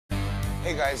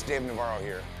Hey guys, Dave Navarro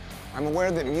here. I'm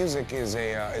aware that music is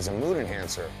a mood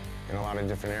enhancer in a lot of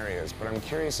different areas, but I'm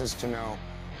curious as to know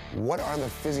what are the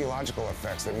physiological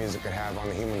effects that music could have on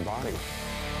the human body?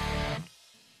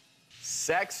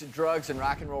 Sex, drugs, and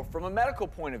rock and roll from a medical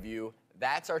point of view.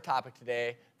 That's our topic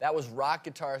today. That was rock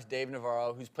guitarist Dave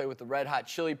Navarro, who's played with the Red Hot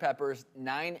Chili Peppers,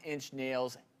 Nine Inch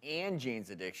Nails, and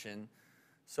Jane's Addiction.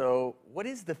 So what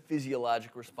is the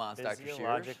physiologic response, Dr. Shears?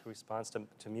 Physiologic response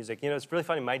to music. You know, it's really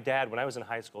funny. My dad, when I was in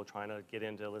high school trying to get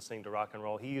into listening to rock and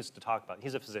roll, he used to talk about,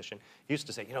 he's a physician, he used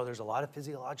to say, you know, there's a lot of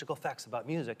physiological effects about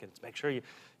music, and make sure you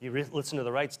listen to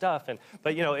the right stuff.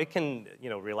 But, you know, it can, you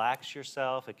know, relax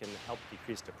yourself, it can help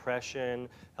decrease depression,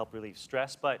 help relieve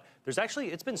stress, but there's actually,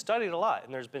 it's been studied a lot,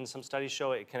 and there's been some studies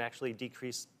show it can actually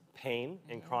decrease pain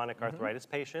in chronic arthritis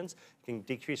patients. It can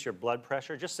decrease your blood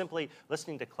pressure. Just simply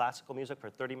listening to classical music for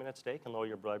 30 minutes a day can lower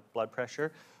your blood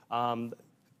pressure.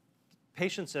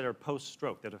 Patients that are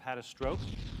post-stroke, that have had a stroke,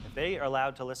 if they are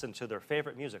allowed to listen to their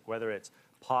favorite music, whether it's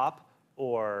pop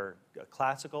or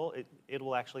classical, it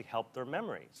will actually help their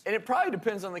memories. And it probably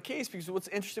depends on the case, because what's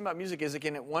interesting about music is it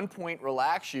can at one point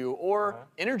relax you or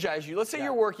energize you. Let's say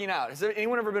you're working out. Has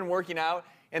anyone ever been working out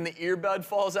and the earbud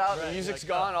falls out and the music's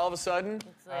gone all of a sudden?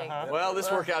 It's like, well, this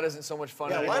workout isn't so much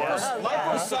fun anymore.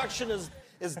 Liposuction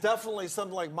is definitely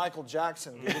something like Michael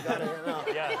Jackson. You gotta, you know,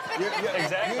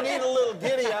 Exactly. You need a little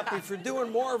giddy up. If you're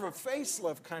doing more of a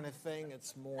facelift kind of thing,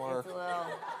 it's more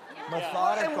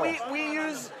methodical.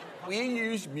 And we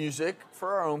use music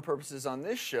for our own purposes on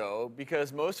this show,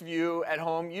 because most of you at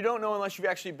home, you don't know unless you've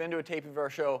actually been to a taping of our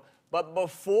show. But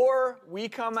before we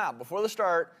come out, before the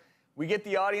start, we get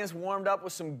the audience warmed up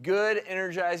with some good,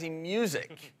 energizing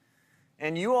music.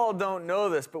 And you all don't know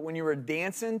this, but when you were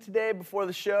dancing today before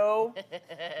the show,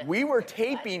 we were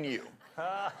taping you.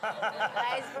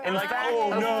 In fact,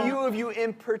 a few of you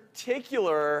in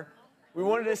particular, we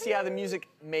wanted to see how the music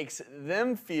makes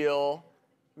them feel.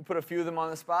 We put a few of them on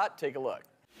the spot. Take a look.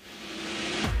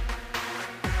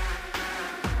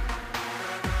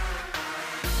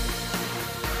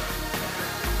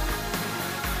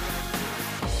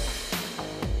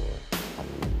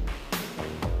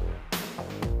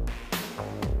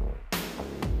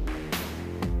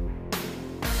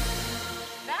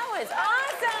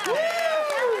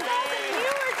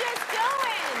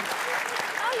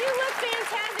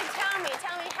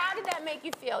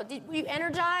 You feel? Were you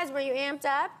energized? Were you amped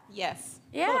up? Yes.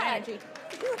 Yeah. Full energy.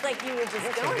 You looked like you were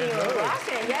just going. You were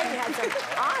rocking. Yeah, you had some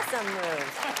awesome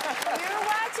moves. We were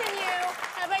watching you.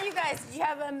 How about you guys? Did you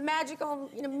have a magical,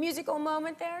 musical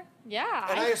moment there? Yeah.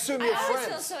 And I assume you're I always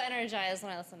friends. feel so energized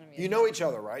when I listen to music. You know each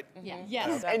other, right? Yeah.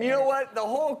 Yes. And you know what? The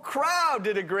whole crowd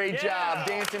did a great job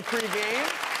dancing pre-game.